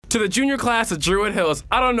To the junior class of Druid Hills,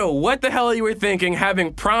 I don't know what the hell you were thinking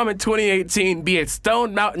having prom in 2018 be at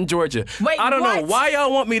Stone Mountain, Georgia. Wait, I don't know what? why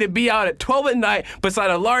y'all want me to be out at 12 at night beside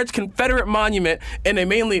a large Confederate monument in a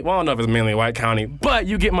mainly, well, I don't know if it's mainly white county, but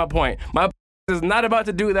you get my point. My is not about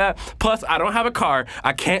to do that. Plus, I don't have a car,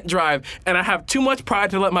 I can't drive, and I have too much pride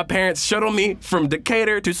to let my parents shuttle me from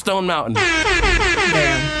Decatur to Stone Mountain.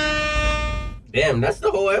 Damn, that's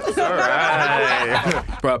the whole episode. All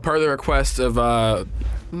right. Per the request of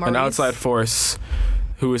an outside force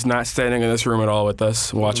who is not standing in this room at all with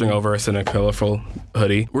us, watching over us in a colorful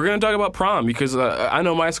hoodie, we're going to talk about prom because I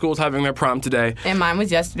know my school's having their prom today. And mine was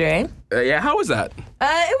yesterday. Yeah, how was that?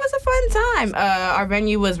 It was a fun time. Our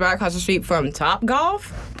venue was right across the street from Top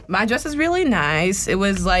Golf. My dress is really nice. It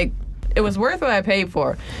was worth what I paid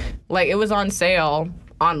for. Like, it was on sale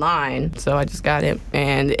online, so I just got it.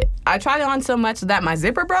 And I tried it on so much that my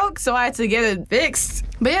zipper broke, so I had to get it fixed.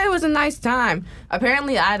 But yeah, it was a nice time.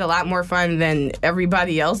 Apparently, I had a lot more fun than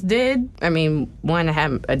everybody else did. I mean, one, I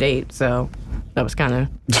had a date, so that was kind of...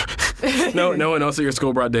 No one else at your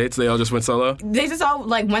school brought dates? They all just went solo? They just all,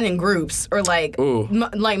 like, went in groups, or, like,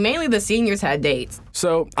 mainly the seniors had dates.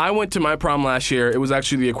 So I went to my prom last year. It was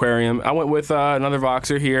actually the aquarium. I went with another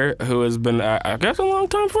Voxer here who has been, I guess, a long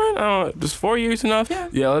time friend. I don't know, just 4 years enough?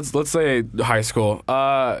 Yeah, let's say high school.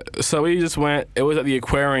 So we just went. It was at the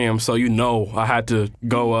aquarium, so I had to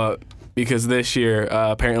go up. Because this year,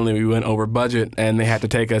 apparently we went over budget and they had to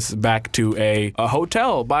take us back to a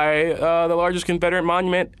hotel by the largest Confederate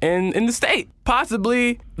monument in the state,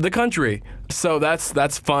 possibly the country. So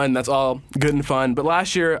that's fun. That's all good and fun. But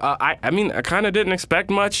last year, I kind of didn't expect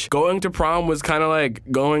much. Going to prom was kind of like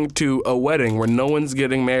going to a wedding where no one's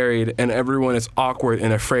getting married and everyone is awkward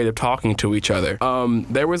and afraid of talking to each other.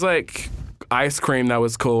 There was like ice cream that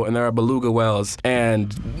was cool, and there are beluga whales.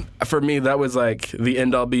 And for me, that was like the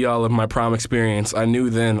end-all be-all of my prom experience. I knew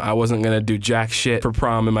then I wasn't going to do jack shit for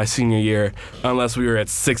prom in my senior year unless we were at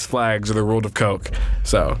Six Flags or the World of Coke.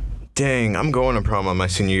 So... Dang, I'm going to prom on my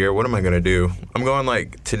senior year. What am I going to do? I'm going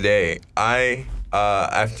like today.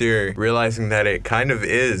 After realizing that it kind of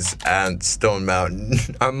is at Stone Mountain,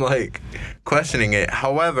 I'm like questioning it.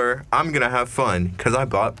 However, I'm going to have fun because I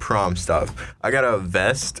bought prom stuff. I got a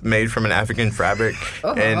vest made from an African fabric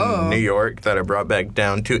in New York that I brought back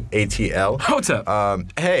down to ATL. What's up?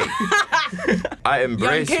 Hey, I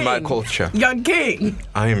embrace my culture. Young king.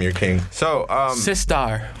 I am your king. So,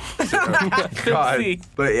 Sistar. God.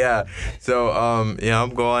 But yeah, so I'm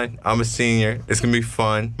going. I'm a senior. It's gonna be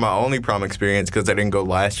fun. My only prom experience because I didn't go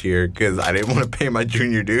last year because I didn't want to pay my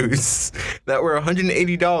junior dues that were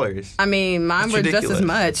 $180. I mean, mine were just as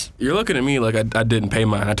much. You're looking at me like I didn't pay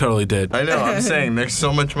mine. I totally did. I know. I'm saying there's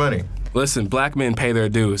so much money. Listen, black men pay their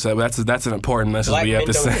dues. So that's an important message we have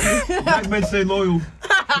to say. Black men stay loyal.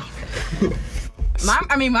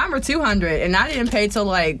 Mine were $200, and I didn't pay till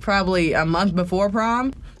like probably a month before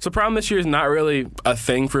prom. So prom this year is not really a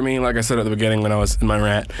thing for me. Like I said at the beginning when I was in my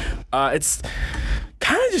rant, it's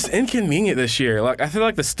kind of just inconvenient this year. Like I feel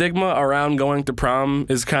like the stigma around going to prom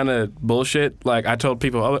is kind of bullshit. Like I told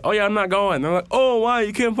people, oh yeah, I'm not going. They're like, oh why?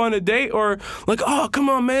 You can't find a date? Or like, oh come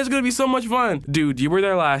on man, it's gonna be so much fun. Dude, you were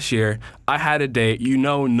there last year. I had a date. You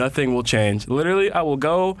know nothing will change. Literally, I will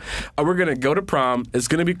go. We're gonna go to prom. It's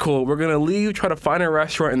gonna be cool. We're gonna leave, try to find a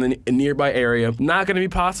restaurant in the nearby area. Not gonna be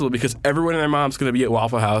possible because everyone and their mom's gonna be at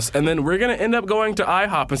Waffle House, and then we're gonna end up going to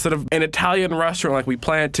IHOP instead of an Italian restaurant like we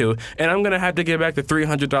planned to. And I'm gonna have to give back the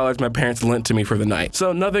 $300 my parents lent to me for the night.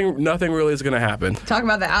 So nothing really is gonna happen. Talk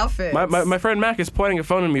about the outfits. My friend Mac is pointing a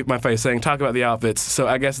phone at me with my face saying, talk about the outfits. So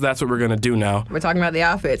I guess that's what we're gonna do now. We're talking about the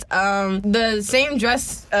outfits. The same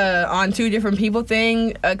dress on two different people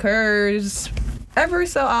thing occurs ever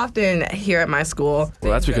so often here at my school.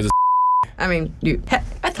 Well, that's because I mean,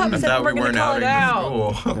 I thought we said we were going to call it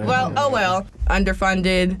out. Well,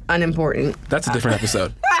 underfunded, unimportant. That's a different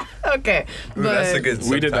episode. Okay. Ooh, that's a good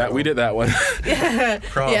subtitle. We did that one.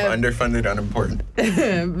 Prom, underfunded, unimportant.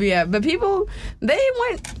 Yeah, but people, they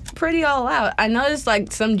went pretty all out. I noticed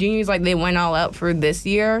like some juniors, like they went all out for this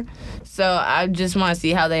year. So I just want to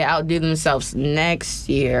see how they outdo themselves next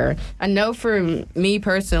year. I know for me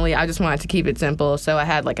personally, I just wanted to keep it simple. So I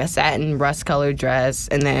had like a satin rust-colored dress,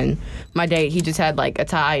 and then my date, he just had like a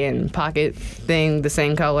tie and pocket thing, the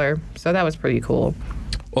same color. So that was pretty cool.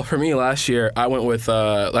 Well, for me last year, I went with,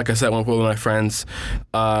 like I said, I went with one of my friends.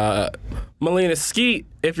 Melina Skeet,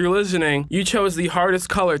 if you're listening, you chose the hardest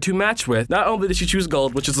color to match with. Not only did she choose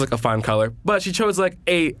gold, which is like a fine color, but she chose like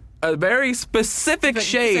a very specific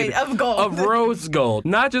shade of gold. Of rose gold.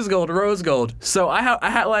 Not just gold, rose gold. So I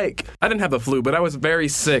had like, I didn't have the flu, but I was very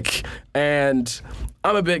sick. And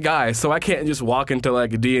I'm a big guy, so I can't just walk into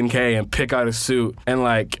like a D&K and pick out a suit and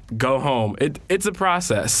like go home. It's a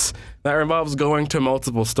process that involves going to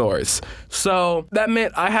multiple stores. So that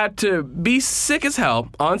meant I had to be sick as hell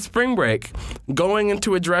on spring break, going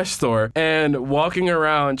into a dress store and walking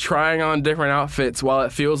around trying on different outfits while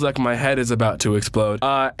it feels like my head is about to explode.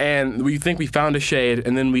 And we think we found a shade,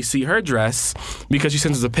 and then we see her dress because she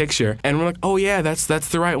sends us a picture, and we're like, oh yeah, that's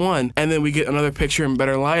the right one. And then we get another picture in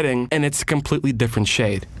better lighting, and it's a completely different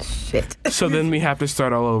shade. Shit. So then we have to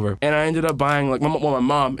start all over. And I ended up buying like, my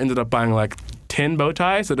mom ended up buying like 10 bow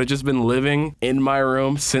ties that have just been living in my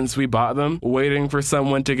room since we bought them, waiting for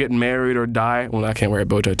someone to get married or die. Well, I can't wear a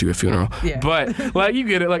bow tie to a funeral. Yeah. But, like, you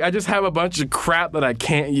get it. Like, I just have a bunch of crap that I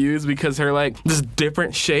can't use because they're, like, just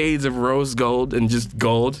different shades of rose gold and just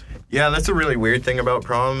gold. Yeah, that's a really weird thing about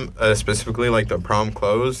prom, specifically like the prom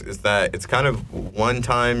clothes, is that it's kind of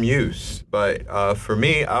one-time use. But for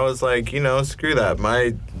me, I was like, screw that.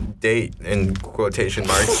 My date, in quotation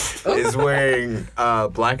marks, is wearing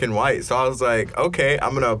black and white. So I was like, okay,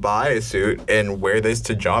 I'm going to buy a suit and wear this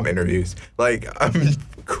to job interviews. Like, I'm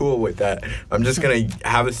cool with that. I'm just going to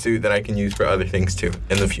have a suit that I can use for other things too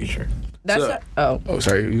in the future. That's Oh,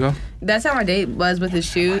 sorry, you go? That's how my date was with his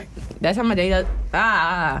shoes. That's how my date.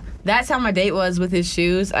 That's how my date was with his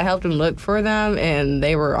shoes. I helped him look for them, and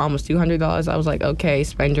they were almost $200. I was like, okay,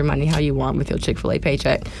 spend your money how you want with your Chick-fil-A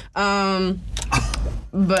paycheck. But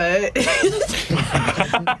I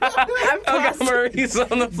got Maurice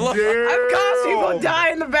on the floor. I've caused people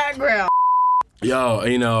die in the background. Yo,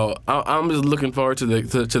 I'm just looking forward to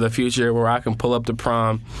the future where I can pull up to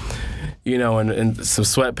prom, in some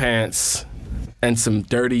sweatpants and some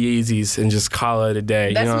dirty Yeezys and just call it a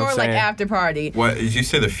day. That's you know more what I'm like saying? after party. What, did you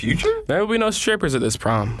say the future? There will be no strippers at this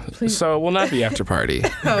prom, so it will not be after party.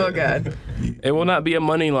 Oh, God. It will not be a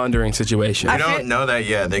money laundering situation. I don't know that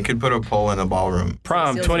yet. They could put a pole in a ballroom.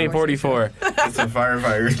 Prom Still 2044. It's a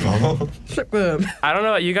firefighter's ball. I don't know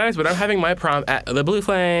about you guys, but I'm having my prom at the Blue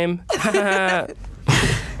Flame.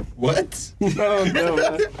 What?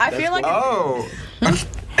 No. I feel like Oh.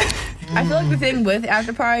 I feel like the thing with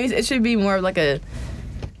after parties, it should be more of like it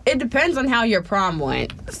depends on how your prom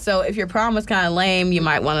went. So if your prom was kind of lame, you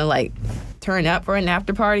might want to like turn up for an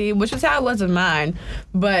after party, which is how it was with mine.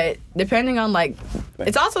 But depending on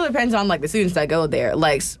it also depends on like the students that go there.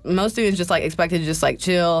 Like most students just like expected to just like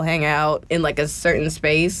chill, hang out in like a certain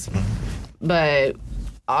space. But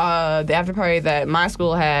the after party that my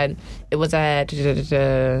school had, it was at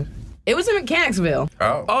it was in Mechanicsville.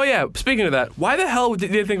 Oh yeah. Speaking of that, why the hell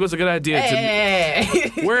did you think it was a good idea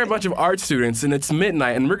Hey. we're a bunch of art students and it's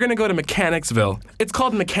midnight and we're gonna go to Mechanicsville? It's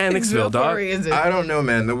called Mechanicsville, dog. I don't know,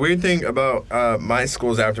 man. The weird thing about my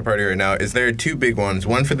school's after party right now is there are two big ones.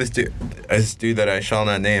 One for this dude that I shall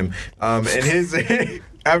not name. And his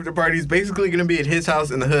after party is basically going to be at his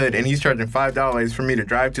house in the hood, and he's charging $5 for me to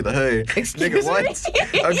drive to the hood. Excuse Nigga,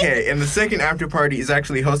 what? Okay, and the second after party is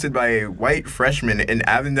actually hosted by a white freshman in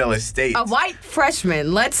Avondale Estates. A white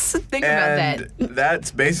freshman. Let's think about that.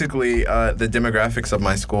 That's basically the demographics of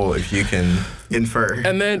my school, if you can infer.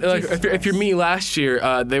 And then, like, if you're me last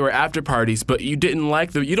year, they were after parties, but you didn't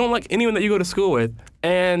like you don't like anyone that you go to school with,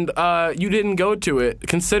 and you didn't go to it,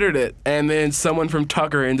 considered it, and then someone from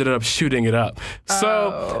Tucker ended up shooting it up.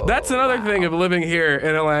 So that's another thing of living here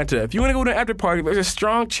in Atlanta. If you want to go to an after party, there's a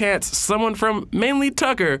strong chance someone from mainly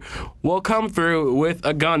Tucker will come through with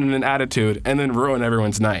a gun and an attitude and then ruin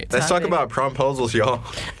everyone's night. Let's talk about promposals, y'all.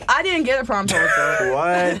 I didn't get a promposal.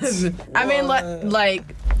 What? I mean, like,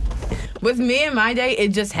 with me and my date, it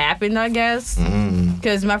just happened, I guess.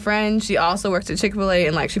 Because my friend, she also works at Chick-fil-A,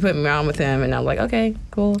 and, like, she put me on with him, and I'm like, okay,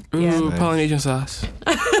 cool. Yeah. Ooh, Polynesian sauce.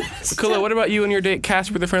 Kula, what about you and your date,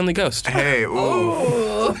 Casper the Friendly Ghost? Hey,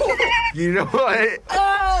 ooh. You know what?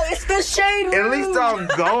 Oh, it's the shade room. At least I'm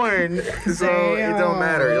going, so it don't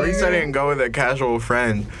matter. At least I didn't go with a casual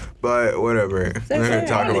friend, but whatever. We're gonna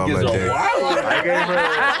talk about my date.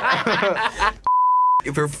 I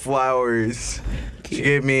gave her flowers. She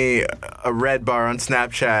gave me a red bar on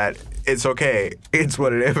Snapchat. It's okay. It's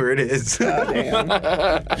whatever it is. She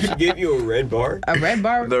gave you a red bar? A red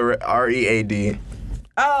bar? The READ.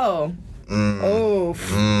 Oh. Oh.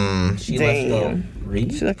 She must know. Read?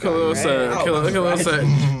 Khalil said,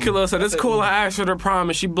 it's cool I asked her to prom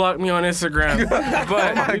and she blocked me on Instagram. But,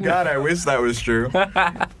 Oh my God, I wish that was true.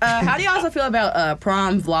 How do you also feel about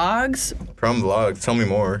prom vlogs? Prom vlogs, tell me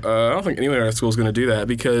more. I don't think anyone at our school is going to do that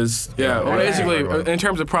because, basically, in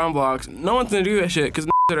terms of prom vlogs, no one's going to do that shit because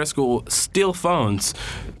at our school steal phones.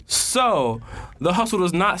 So, the hustle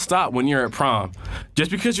does not stop when you're at prom.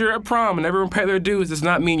 Just because you're at prom and everyone pay their dues does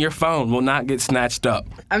not mean your phone will not get snatched up.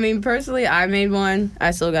 I mean, personally, I made one.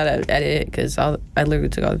 I still gotta edit it because I literally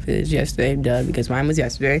took all the footage yesterday, because mine was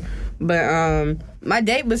yesterday. But my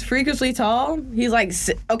date was freakishly tall. He's like,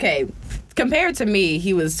 okay, compared to me,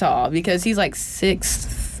 he was tall because he's like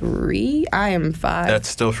 6'3". I am 5. That's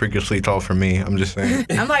still freakishly tall for me. I'm just saying.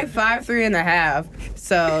 I'm like 5'3.5".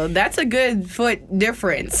 So that's a good foot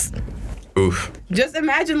difference. Oof. Just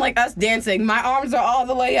imagine like us dancing. My arms are all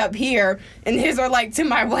the way up here, and his are like to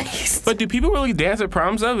my waist. But do people really dance at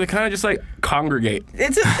proms though? They kind of just like congregate.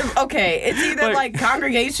 It's okay. It's either like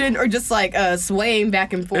congregation or just like swaying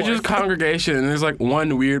back and forth. It's just congregation, and there's like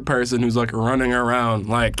one weird person who's like running around,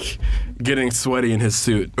 like getting sweaty in his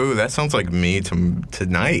suit. Ooh, that sounds like me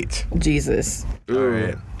tonight. Jesus. All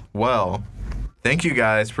right. Well, thank you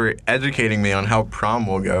guys for educating me on how prom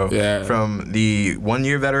will go. Yeah. From the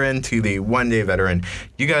 1-year veteran to the 1-day veteran.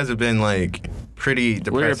 You guys have been like pretty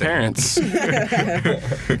depressing. We're your parents.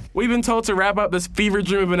 We've been told to wrap up this fever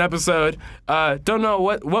dream of an episode. Don't know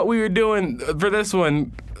what we were doing for this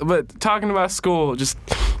one, but talking about school just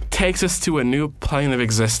takes us to a new plane of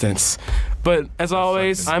existence. But as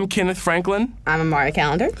always, I'm Kenneth Franklin. I'm Amari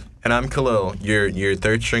Calendar. And I'm Khalil, your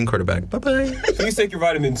third string quarterback. Bye-bye. Please take your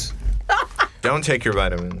vitamins. Don't take your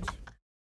vitamins.